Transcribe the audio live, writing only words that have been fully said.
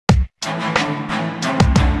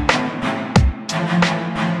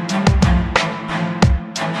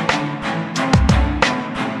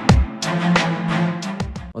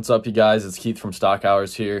What's up, you guys? It's Keith from Stock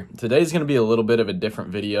Hours here. Today's going to be a little bit of a different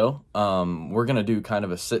video. We're going to do kind of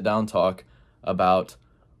a sit-down talk about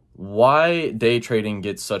why day trading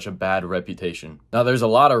gets such a bad reputation. Now, there's a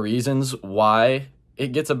lot of reasons why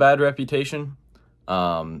it gets a bad reputation,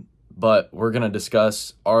 but we're going to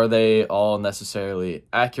discuss, are they all necessarily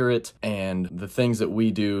accurate, and the things that we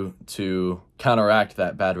do to counteract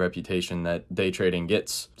that bad reputation that day trading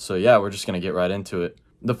gets. So yeah, we're just going to get right into it.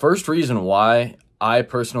 The first reason why I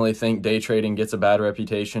personally think day trading gets a bad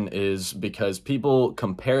reputation is because people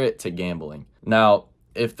compare it to gambling. Now,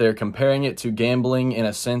 if they're comparing it to gambling in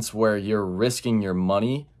a sense where you're risking your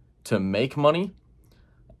money to make money,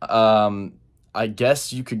 I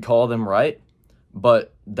guess you could call them right,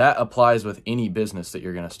 but that applies with any business that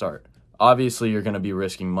you're going to start. Obviously, you're going to be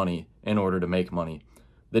risking money in order to make money.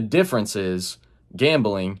 The difference is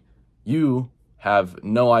gambling, you have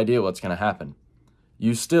no idea what's going to happen.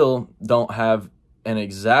 You still don't have an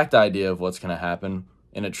exact idea of what's going to happen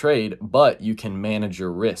in a trade, but you can manage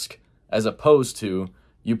your risk, as opposed to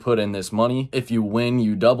you put in this money. If you win,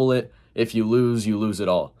 you double it. If you lose it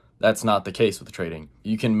all. That's not the case with trading.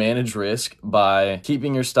 You can manage risk by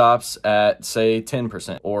keeping your stops at, say,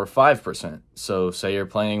 10% or 5%. So say you're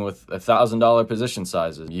playing with $1,000 position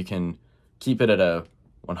sizes. You can keep it at a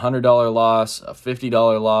 $100 loss, a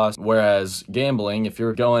 $50 loss. Whereas gambling, if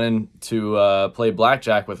you're going in to play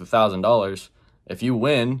blackjack with $1,000, if you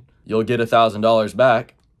win, you'll get $1,000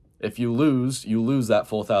 back. If you lose that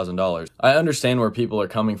full $1,000. I understand where people are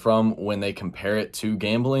coming from when they compare it to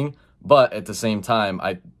gambling, but at the same time,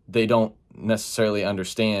 they don't necessarily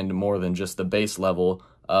understand more than just the base level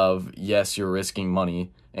of, yes, you're risking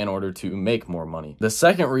money in order to make more money. The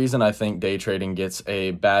second reason I think day trading gets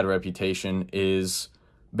a bad reputation is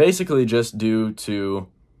basically just due to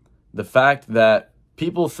the fact that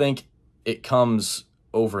people think it comes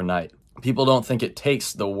overnight. People don't think it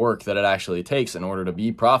takes the work that it actually takes in order to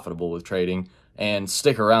be profitable with trading and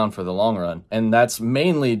stick around for the long run. And that's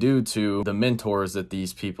mainly due to the mentors that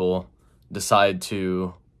these people decide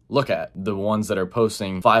to look at. The ones that are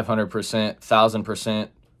posting 500%, 1,000%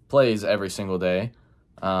 plays every single day.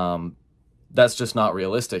 That's just not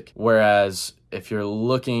realistic. Whereas if you're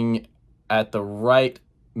looking at the right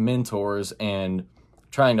mentors and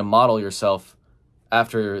trying to model yourself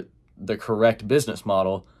after the correct business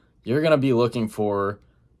model, you're going to be looking for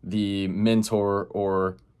the mentor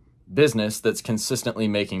or business that's consistently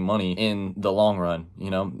making money in the long run.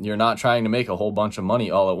 You know, you're not trying to make a whole bunch of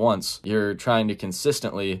money all at once. You're trying to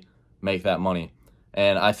consistently make that money.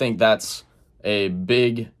 And I think that's a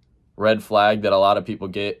big red flag that a lot of people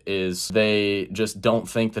get, is they just don't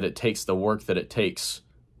think that it takes the work that it takes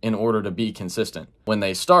in order to be consistent. When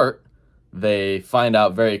they start, they find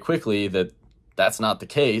out very quickly that that's not the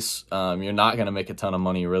case. You're not going to make a ton of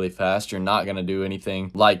money really fast. You're not going to do anything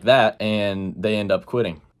like that, and they end up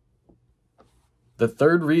quitting. The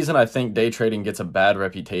third reason I think day trading gets a bad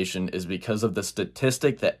reputation is because of the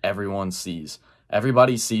statistic that everyone sees.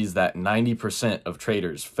 Everybody sees that 90% of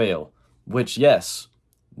traders fail, which, yes,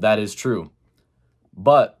 that is true.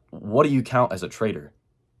 But what do you count as a trader?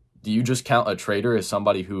 Do you just count a trader as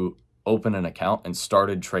somebody who opened an account and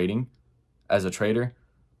started trading as a trader?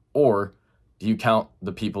 Or do you count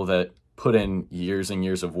the people that put in years and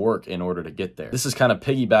years of work in order to get there? This is kind of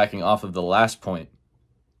piggybacking off of the last point,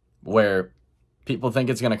 where people think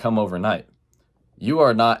it's going to come overnight. You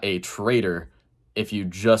are not a trader if you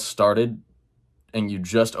just started and you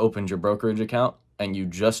just opened your brokerage account and you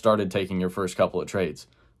just started taking your first couple of trades.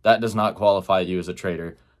 That does not qualify you as a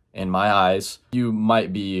trader. In my eyes, you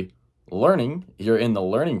might be learning. You're in the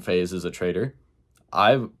learning phase as a trader.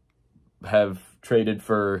 I have traded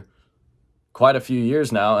for quite a few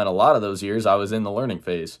years now, and a lot of those years I was in the learning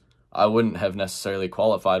phase. I wouldn't have necessarily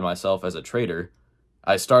qualified myself as a trader.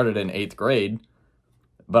 I started in 8th grade,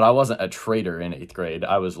 but I wasn't a trader in 8th grade.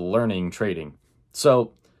 I was learning trading.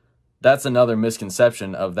 So that's another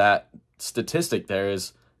misconception of that statistic there,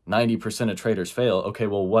 is 90% of traders fail. Okay,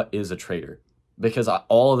 well, what is a trader? Because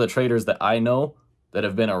all of the traders that I know that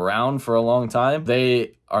have been around for a long time,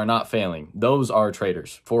 they are not failing. Those are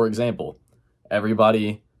traders. For example,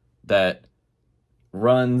 everybody that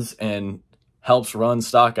runs and helps run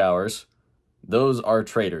Stock Hours, those are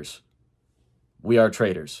traders. We are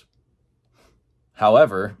traders.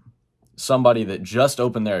 However, somebody that just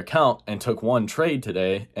opened their account and took one trade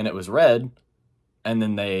today and it was red, and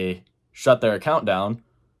then they shut their account down,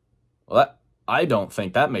 well, I don't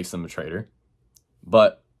think that makes them a trader.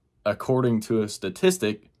 But according to a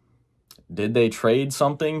statistic, did they trade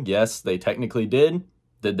something? Yes, they technically did.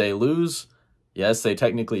 Did they lose? Yes, they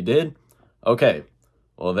technically did. Okay,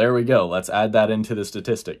 well, there we go. Let's add that into the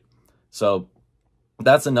statistic. So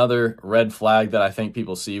That's another red flag that I think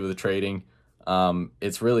people see with trading.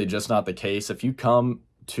 It's really just not the case. If you come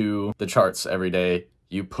to the charts every day,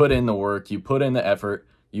 you put in the work, you put in the effort,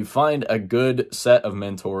 you find a good set of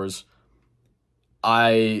mentors,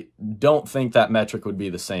 I don't think that metric would be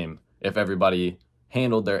the same if everybody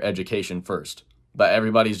handled their education first. But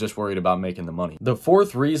everybody's just worried about making the money. The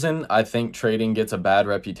fourth reason I think trading gets a bad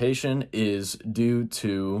reputation is due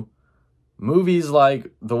to movies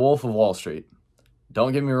like The Wolf of Wall Street.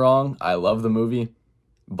 Don't get me wrong, I love the movie,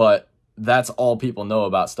 but that's all people know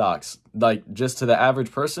about stocks. Like, just to the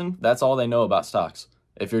average person, that's all they know about stocks.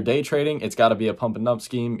 If you're day trading, it's got to be a pump and dump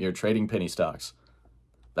scheme. You're trading penny stocks.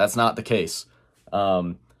 That's not the case.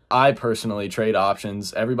 I personally trade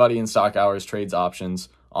options. Everybody in Stock Hours trades options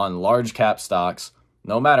on large cap stocks.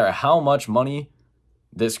 No matter how much money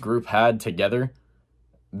this group had together,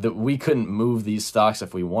 that we couldn't move these stocks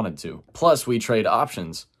if we wanted to. Plus, we trade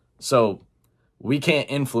options. So we can't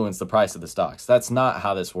influence the price of the stocks. That's not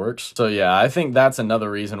how this works. So yeah, I think that's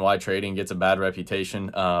another reason why trading gets a bad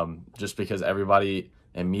reputation, just because everybody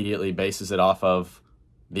immediately bases it off of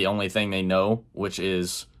the only thing they know, which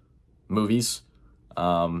is movies.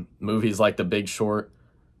 Movies like The Big Short,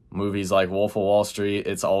 movies like Wolf of Wall Street.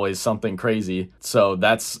 It's always something crazy. So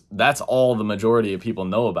that's all the majority of people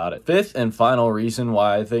know about it. Fifth and final reason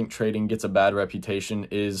why I think trading gets a bad reputation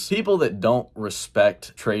is people that don't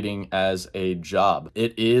respect trading as a job.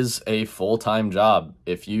 It is a full-time job.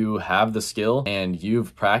 If you have the skill and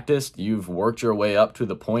you've practiced, you've worked your way up to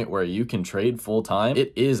the point where you can trade full-time,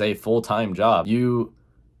 it is a full-time job. You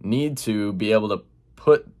need to be able to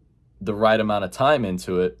put the right amount of time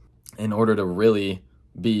into it in order to really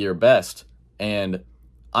be your best. And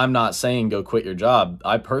I'm not saying go quit your job.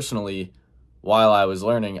 I personally, while I was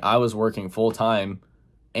learning, I was working full-time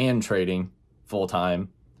and trading full-time.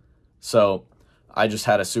 So I just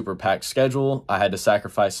had a super packed schedule. I had to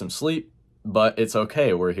sacrifice some sleep, but it's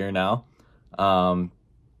okay. We're here now.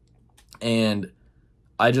 And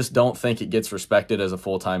I just don't think it gets respected as a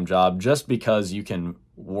full-time job just because you can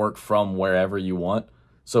work from wherever you want.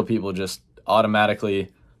 So people just automatically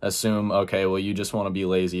assume, okay, well, you just want to be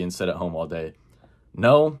lazy and sit at home all day.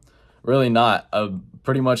 No, really not.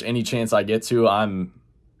 Pretty much any chance I get to, I'm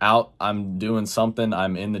out, I'm doing something,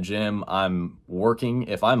 I'm in the gym, I'm working.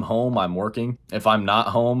 If I'm home, I'm working. If I'm not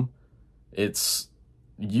home, it's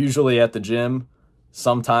usually at the gym,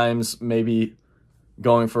 sometimes maybe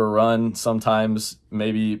going for a run, sometimes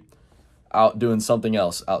maybe out doing something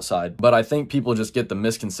else outside. But I think people just get the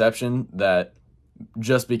misconception that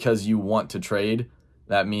just because you want to trade,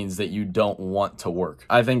 that means that you don't want to work.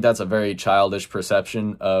 I think that's a very childish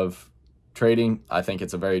perception of trading. I think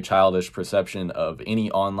it's a very childish perception of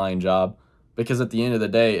any online job, because at the end of the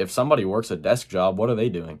day, if somebody works a desk job, what are they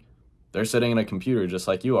doing? They're sitting in a computer just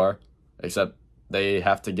like you are, except they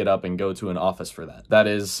have to get up and go to an office for that. That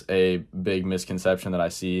is a big misconception that I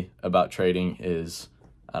see about trading is,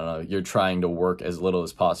 I don't know, you're trying to work as little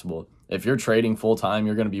as possible. If you're trading full-time,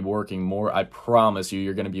 you're going to be working more. I promise you,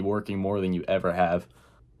 you're going to be working more than you ever have.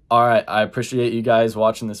 All right, I appreciate you guys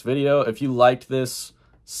watching this video. If you liked this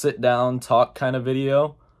sit down talk kind of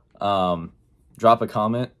video, drop a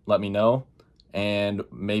comment, let me know, and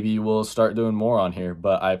maybe we'll start doing more on here.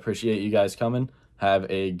 But I appreciate you guys coming.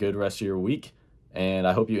 Have a good rest of your week, and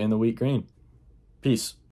I hope you end the week green. Peace.